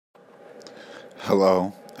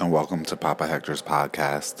Hello, and welcome to Papa Hector's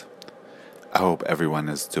podcast. I hope everyone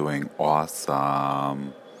is doing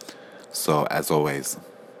awesome. So, as always,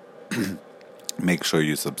 make sure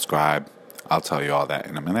you subscribe. I'll tell you all that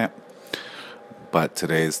in a minute. But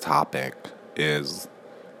today's topic is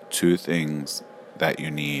 2 things that you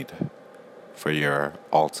need for your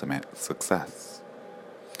ultimate success.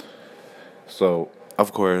 So,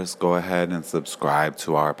 of course, go ahead and subscribe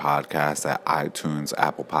to our podcast at iTunes,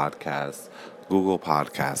 Apple Podcasts, Google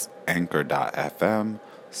Podcasts, Anchor.fm,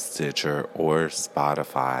 Stitcher, or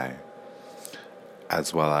Spotify,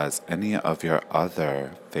 as well as any of your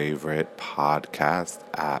other favorite podcast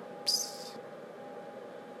apps.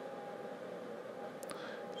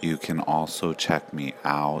 You can also check me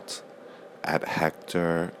out at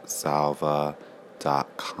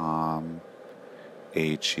hectorsalva.com,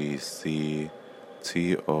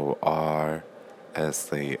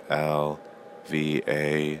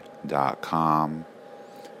 HectorSalva.com,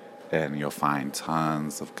 and you'll find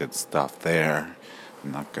tons of good stuff there.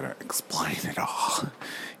 I'm not going to explain it all.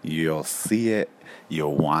 You'll see it.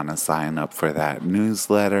 You'll want to sign up for that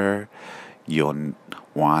newsletter. You'll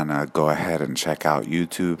want to go ahead and check out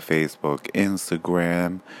YouTube, Facebook,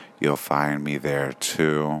 Instagram. You'll find me there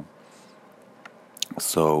too.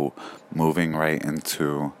 So, moving right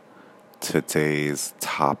into today's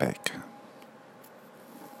topic.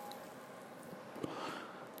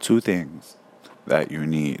 2 things that you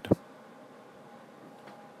need.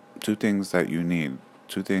 2 things that you need.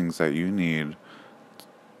 2 things that you need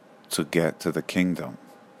to get to the kingdom,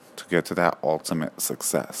 to get to that ultimate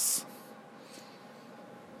success.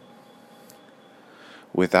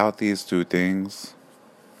 Without these 2 things,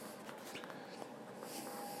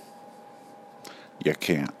 you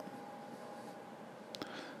can't.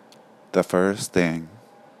 The first thing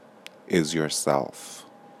is yourself.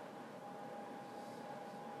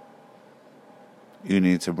 You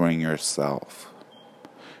need to bring yourself.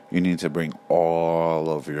 You need to bring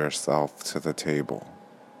all of yourself to the table.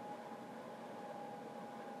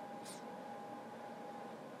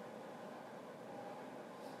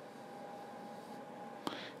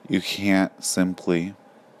 You can't simply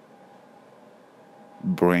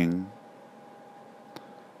bring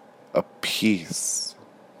a piece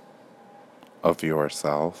of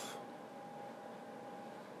yourself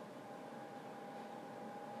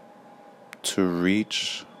to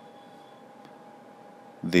reach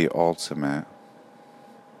the ultimate.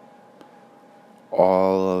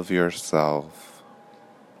 All of yourself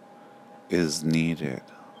is needed.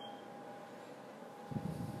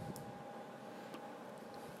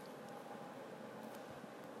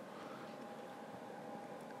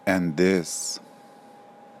 And this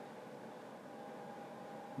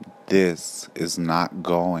is not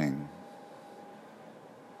going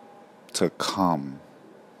to come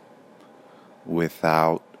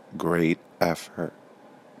without great effort.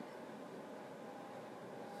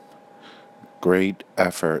 Great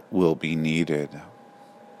effort will be needed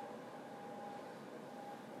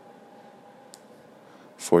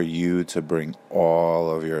for you to bring all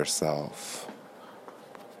of yourself,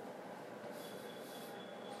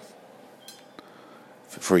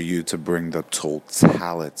 for you to bring the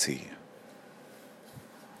totality.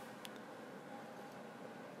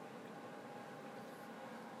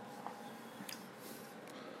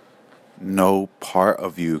 No part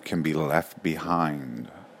of you can be left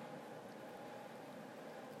behind.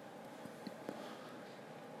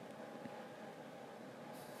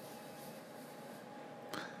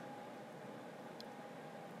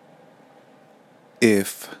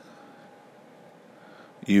 If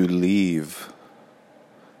you leave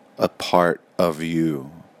a part of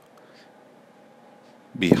you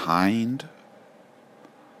behind,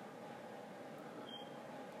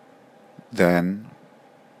 then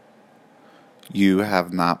you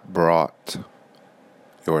have not brought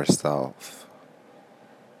yourself.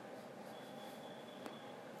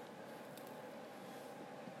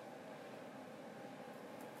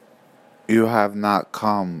 You have not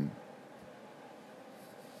come.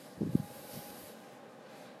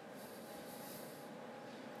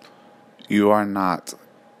 You are not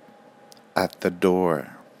at the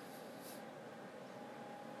door.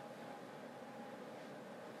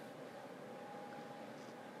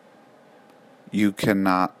 You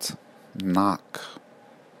cannot knock.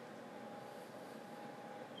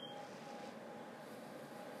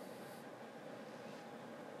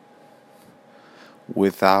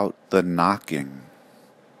 Without the knocking,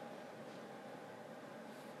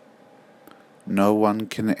 no one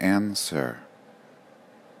can answer.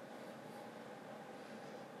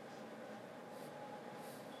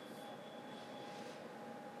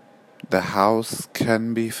 The house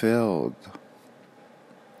can be filled,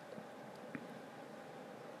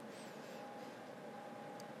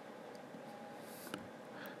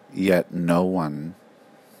 Yet no one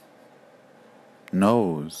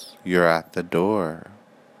knows you're at the door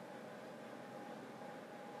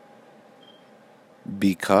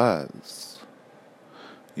because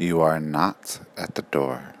you are not at the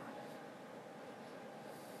door.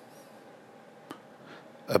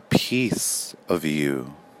 A piece of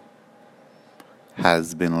you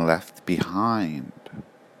has been left behind.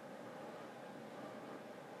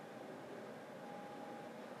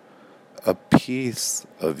 A piece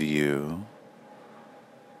of you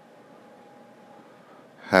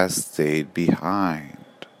has stayed behind.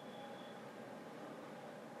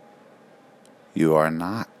 You are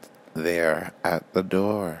not there at the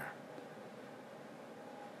door.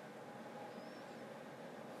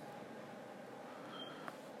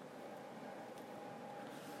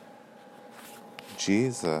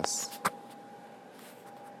 Jesus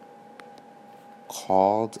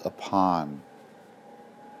called upon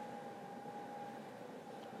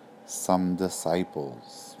some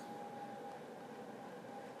disciples.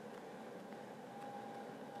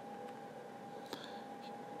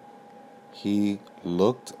 He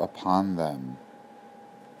looked upon them.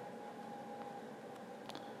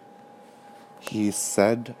 He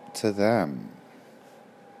said to them,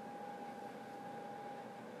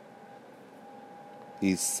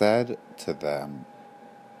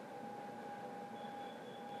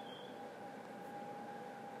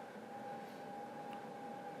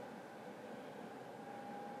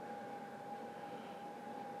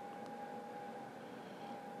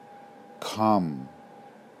 "Come,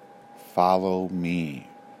 follow me."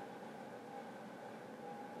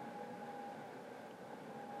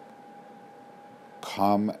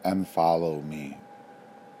 Come and follow me.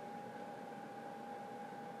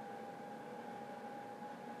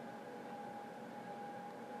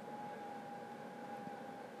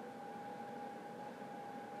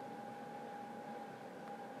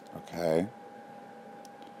 Okay?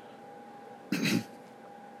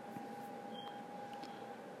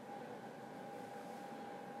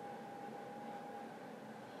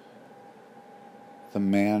 The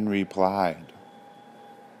man replied,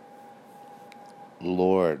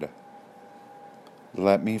 "Lord,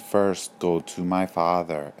 let me first go to my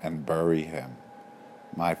father and bury him.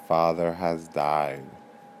 My father has died."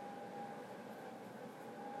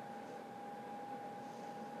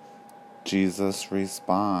 Jesus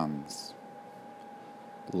responds,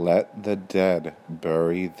 "Let the dead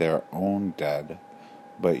bury their own dead,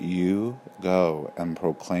 but you go and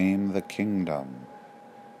proclaim the kingdom."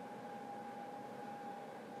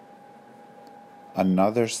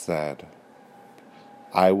 Another said,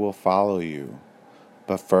 "I will follow you,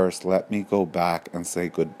 but first let me go back and say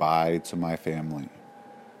goodbye to my family."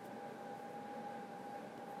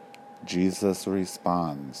 Jesus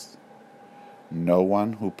responds, "No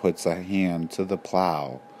one who puts a hand to the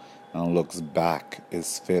plow and looks back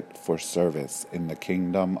is fit for service in the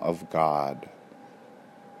kingdom of God."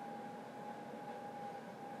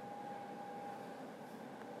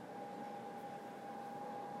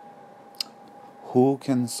 Who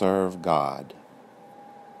can serve God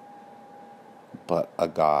but a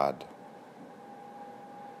God?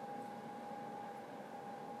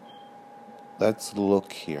 Let's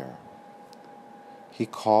look here. He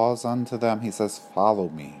calls unto them, he says, "Follow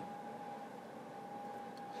me."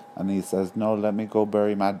 And he says, "No, let me go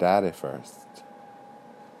bury my daddy first.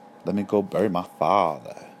 Let me go bury my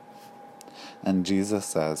father." And Jesus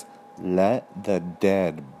says, "Let the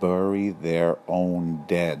dead bury their own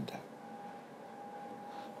dead,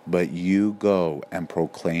 but you go and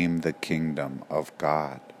proclaim the kingdom of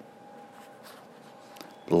God."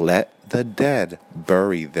 Let the dead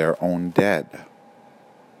bury their own dead.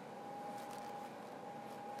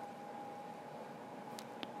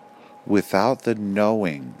 Without the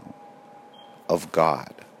knowing of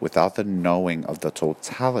God, without the knowing of the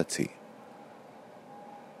totality,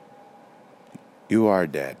 you are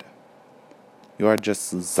dead. You are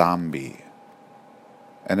just a zombie.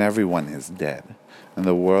 And everyone is dead. And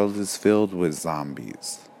the world is filled with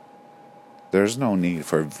zombies. There's no need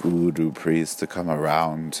for voodoo priests to come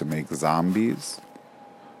around to make zombies.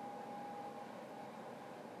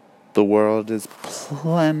 The world is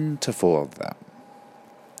plentiful of them,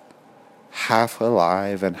 half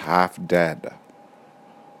alive and half dead.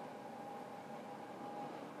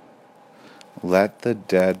 Let the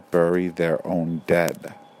dead bury their own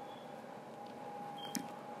dead.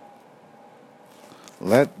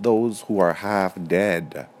 Let those who are half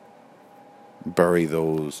dead bury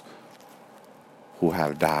those who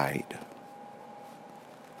have died.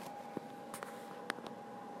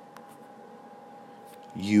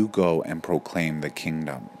 You go and proclaim the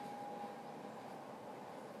kingdom.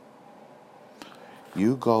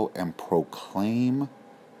 You go and proclaim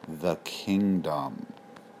the kingdom.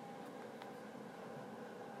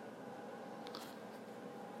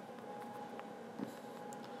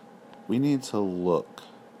 We need to look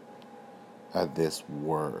at this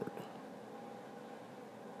word,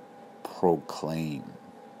 proclaim.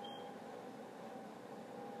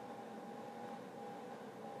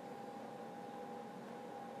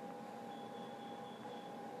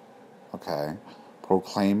 Okay?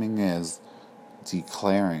 Proclaiming is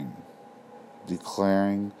declaring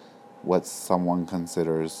what someone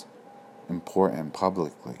considers important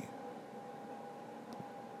publicly.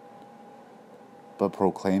 But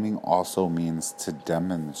proclaiming also means to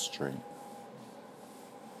demonstrate,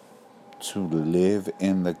 to live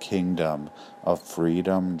in the kingdom of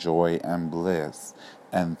freedom, joy, and bliss,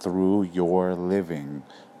 and through your living,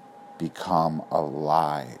 become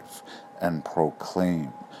alive and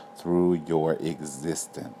proclaim through your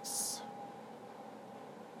existence.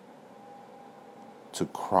 To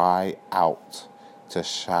cry out, to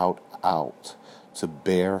shout out, to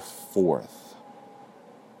bear forth.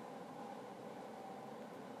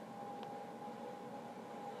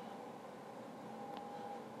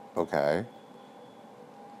 Okay?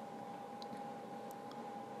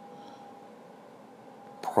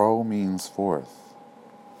 Pro means forth.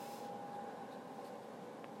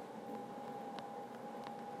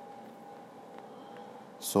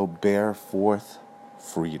 So bear forth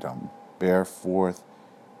freedom. Bear forth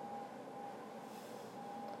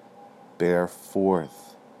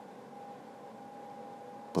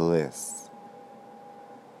bliss.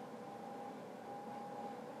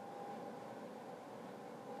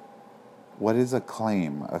 What is a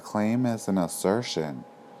claim? A claim is an assertion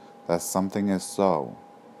that something is so,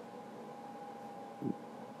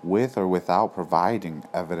 with or without providing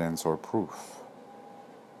evidence or proof.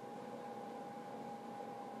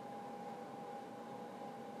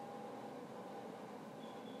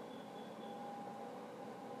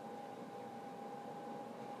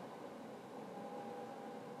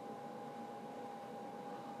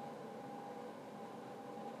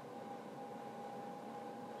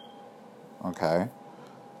 Okay?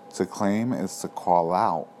 To claim is to call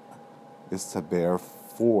out, is to bear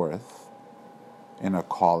forth in a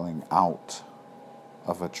calling out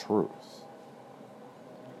of a truth.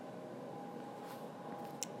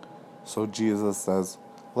 So Jesus says,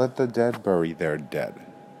 let the dead bury their dead.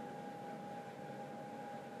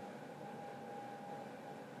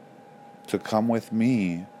 To come with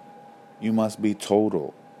me, you must be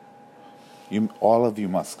total. All of you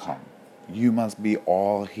must come. You must be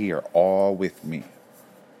all here, all with me.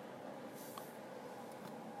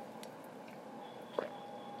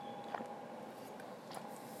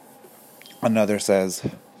 Another says,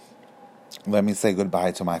 let me say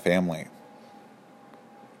goodbye to my family.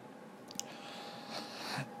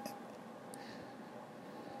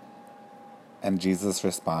 And Jesus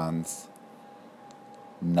responds,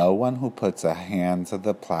 no one who puts a hand to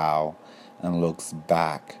the plow and looks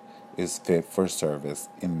back is fit for service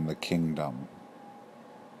in the kingdom.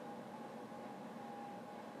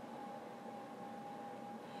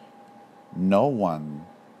 No one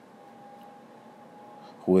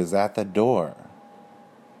who is at the door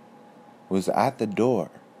of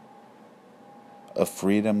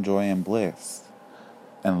freedom, joy, and bliss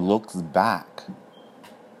and looks back,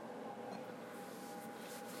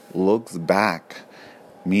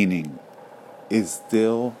 meaning is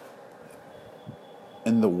still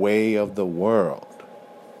in the way of the world,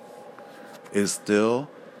 is still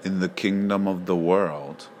in the kingdom of the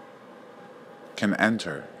world, can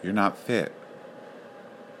enter. You're not fit.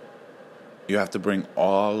 You have to bring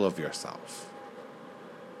all of yourself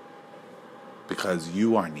because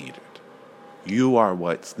you are needed. You are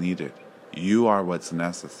what's needed. You are what's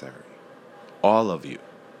necessary. All of you.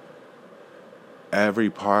 Every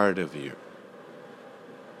part of you.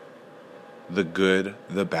 The good,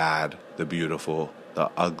 the bad, the beautiful, the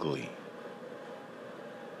ugly.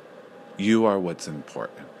 You are what's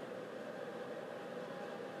important.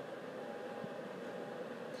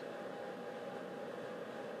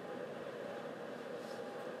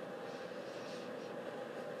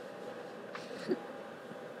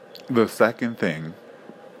 The second thing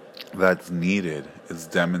that's needed is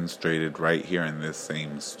demonstrated right here in this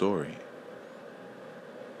same story.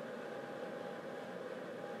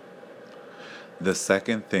 The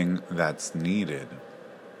second thing that's needed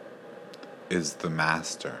is the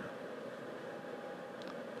master.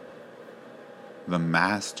 The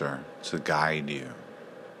master to guide you.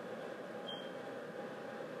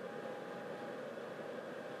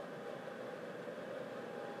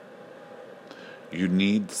 You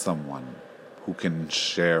need someone who can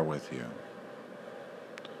share with you.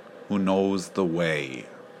 who knows the way,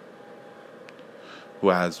 who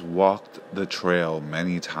has walked the trail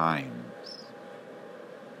many times,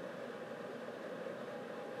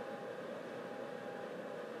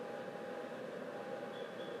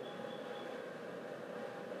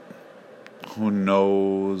 who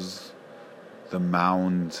knows the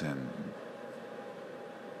mountain,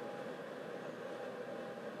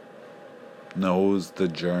 knows the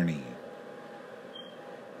journey.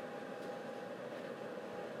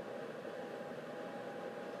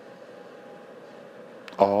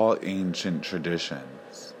 All ancient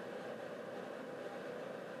traditions,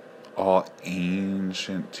 all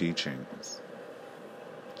ancient teachings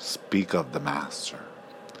speak of the master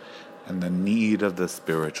and the need of the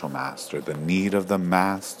spiritual master, the need of the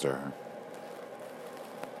master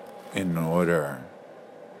in order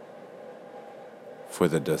for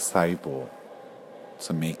the disciple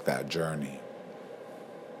to make that journey.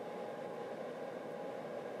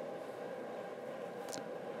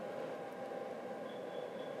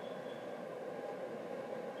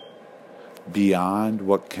 Beyond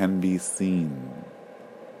what can be seen,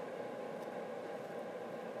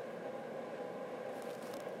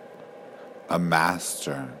 a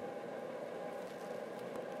master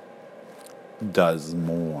does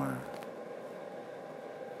more.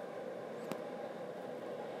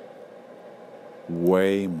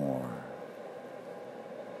 Way more.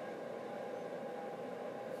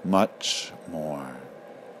 Much more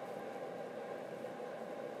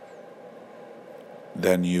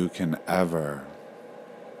than you can ever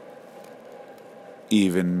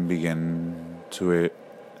even begin to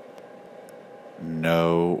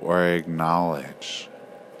know or acknowledge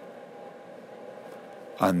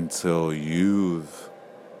until you've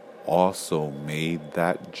also made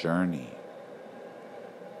that journey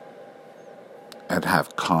and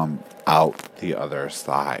have come out the other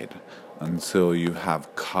side, until you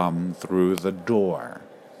have come through the door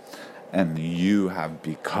and you have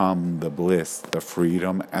become the bliss, the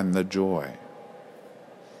freedom, and the joy.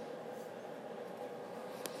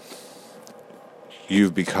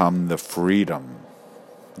 You've become the freedom,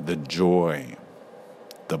 the joy,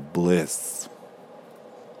 the bliss.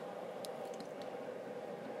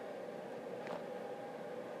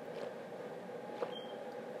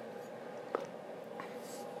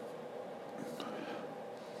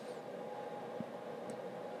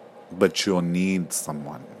 But you'll need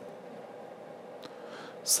someone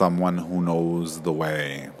who knows the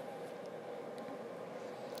way,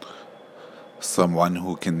 someone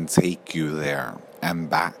who can take you there and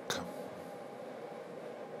back.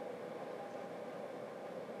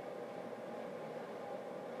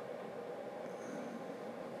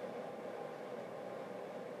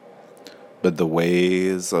 But the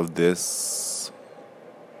ways of this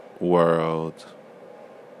world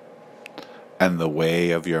and the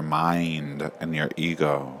way of your mind and your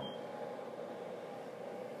ego,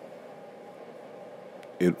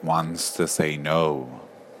 it wants to say no.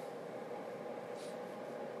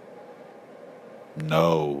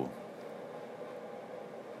 No.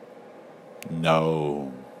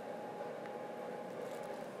 No.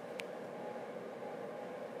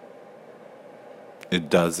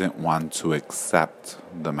 It doesn't want to accept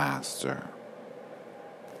the master.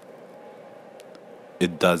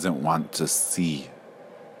 It doesn't want to see.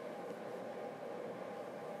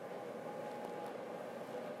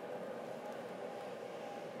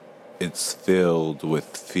 It's filled with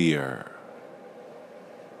fear.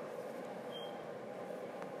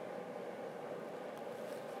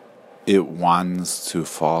 It wants to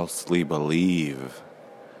falsely believe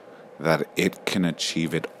that it can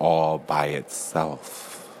achieve it all by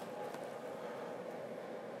itself.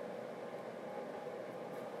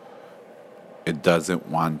 It doesn't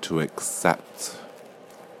want to accept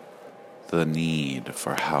the need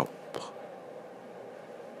for help.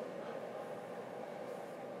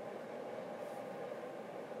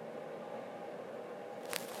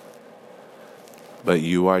 But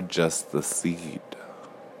you are just the seed.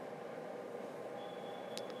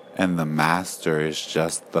 And the master is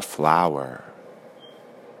just the flower.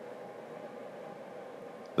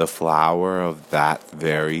 The flower of that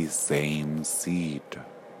very same seed.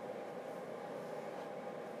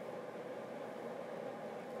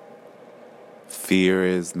 Fear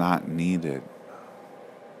is not needed.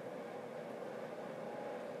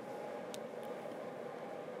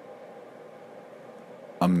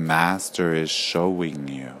 A master is showing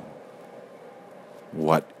you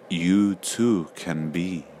what you too can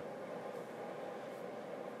be.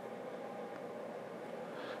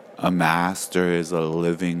 A master is a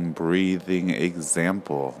living, breathing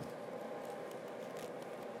example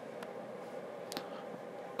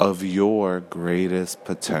of your greatest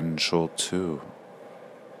potential too.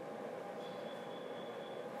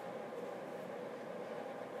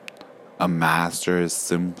 A master is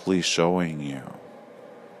simply showing you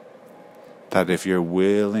that if you're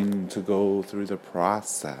willing to go through the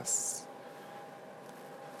process,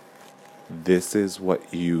 this is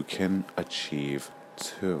what you can achieve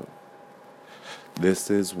too. This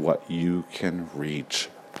is what you can reach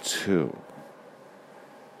too.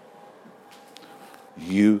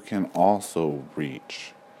 You can also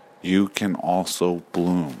reach. You can also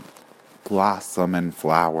bloom, blossom, and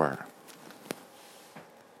flower.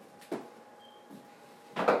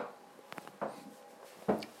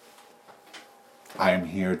 I'm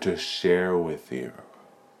here to share with you.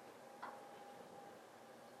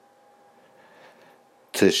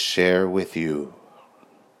 To share with you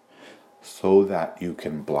so that you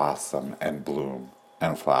can blossom and bloom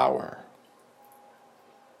and flower.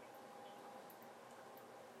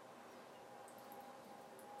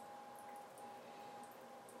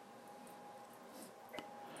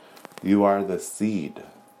 You are the seed,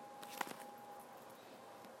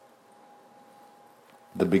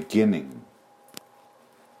 the beginning,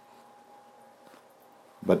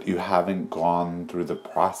 but you haven't gone through the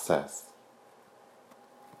process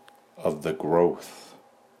of the growth.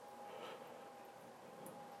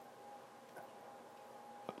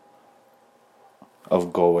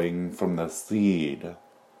 Of going from the seed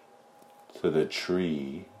to the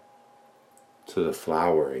tree to the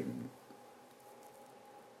flowering.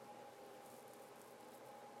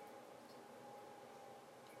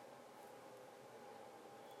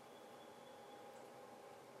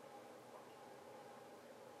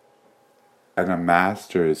 And a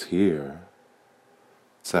master is here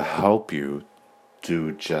to help you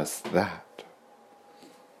do just that.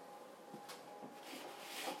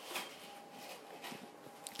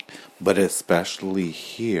 But especially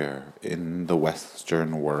here in the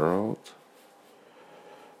Western world,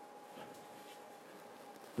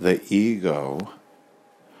 the ego,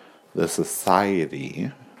 the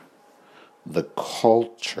society, the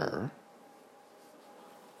culture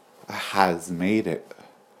has made it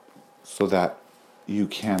so that you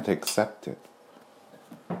can't accept it.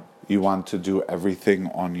 You want to do everything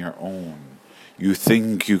on your own. You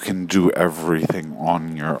think you can do everything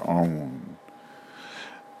on your own.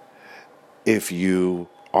 If you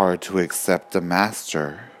are to accept a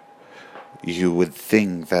master, you would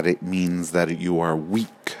think that it means that you are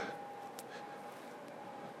weak.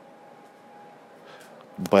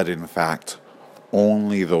 But in fact,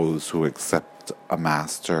 only those who accept a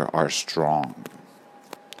master are strong.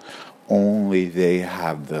 Only they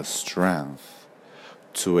have the strength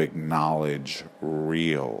to acknowledge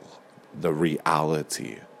the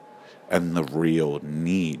reality, and the real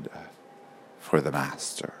need for the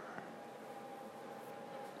master.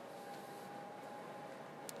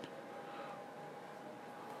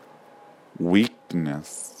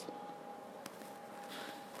 Weakness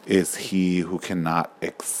is he who cannot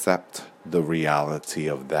accept the reality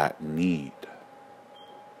of that need.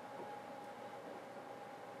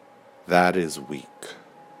 That is weak.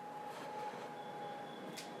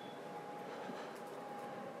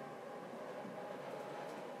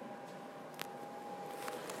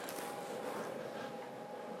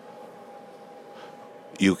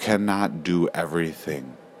 You cannot do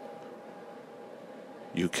everything.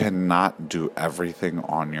 You cannot do everything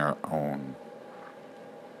on your own.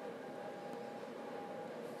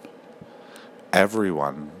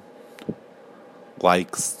 Everyone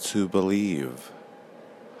likes to believe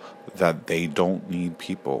that they don't need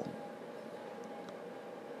people.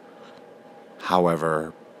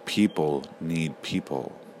 However, people need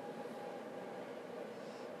people.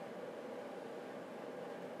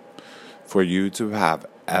 For you to have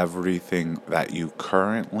everything that you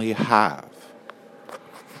currently have,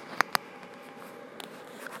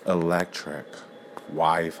 electric,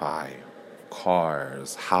 Wi-Fi,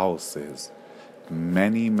 cars, houses,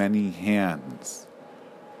 many hands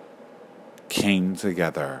came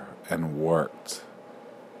together and worked,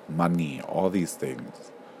 money, all these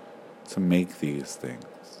things, to make these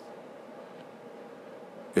things.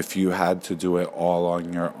 If you had to do it all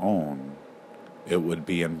on your own, it would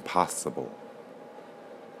be impossible.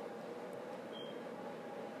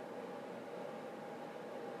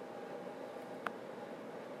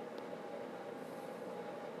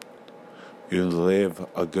 You live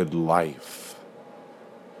a good life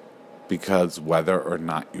because whether or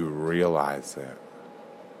not you realize it,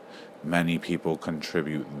 many people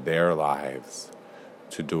contribute their lives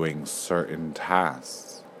to doing certain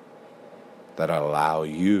tasks that allow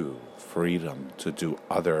you freedom to do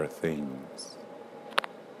other things.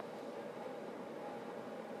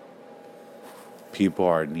 People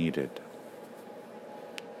are needed.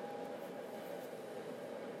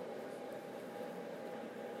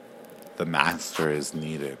 The master is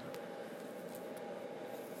needed.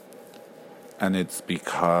 And it's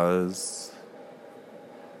because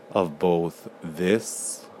of both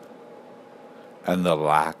this and the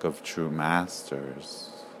lack of true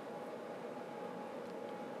masters.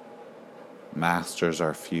 Masters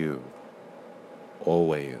are few,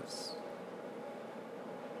 always.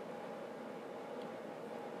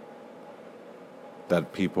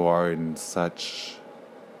 That people are in such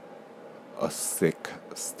a sick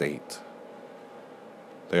state.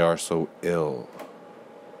 They are so ill.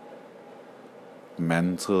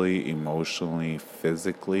 Mentally, emotionally,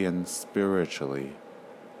 physically, and spiritually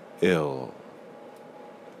ill.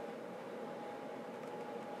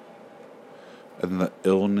 And the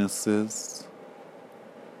illnesses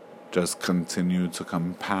just continue to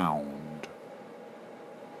compound.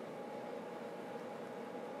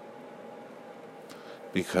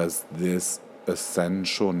 Because this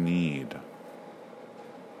essential need,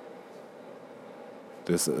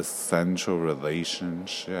 this essential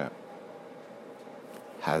relationship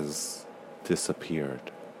has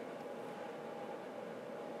disappeared.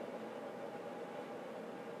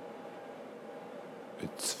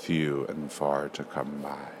 It's few and far to come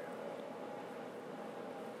by.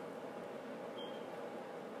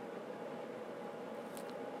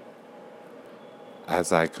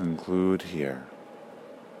 As I conclude here,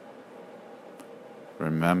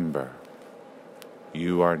 remember,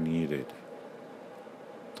 you are needed.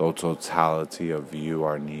 The totality of you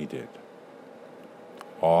are needed.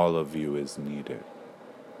 All of you is needed.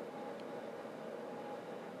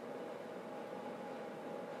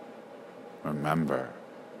 Remember,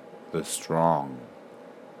 the strong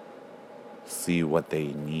see what they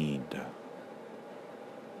need.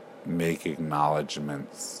 Make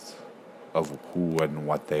acknowledgments of who and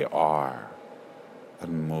what they are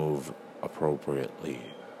and move appropriately.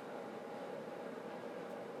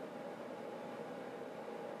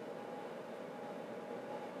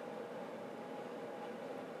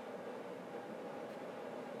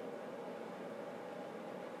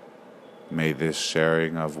 May this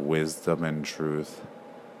sharing of wisdom and truth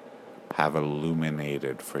have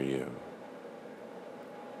illuminated for you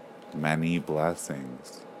many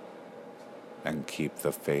blessings, and keep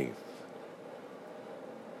the faith.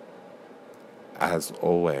 As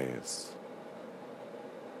always,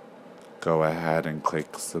 go ahead and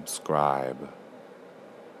click subscribe,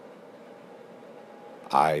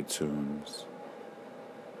 iTunes,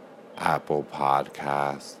 Apple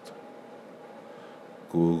Podcast,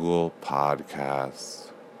 Google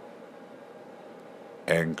Podcasts,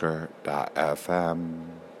 Anchor.fm,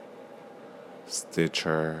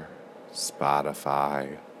 Stitcher,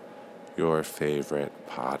 Spotify, your favorite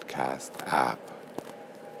podcast app.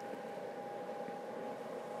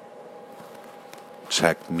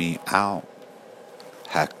 Check me out,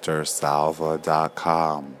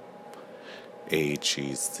 HectorSalva.com,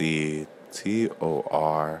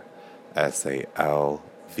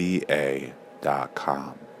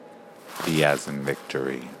 HectorSalva.com. V as in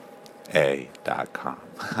victory,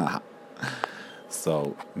 A.com.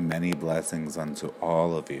 So many blessings unto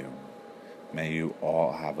all of you. May you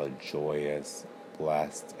all have a joyous,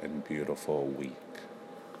 blessed, and beautiful week.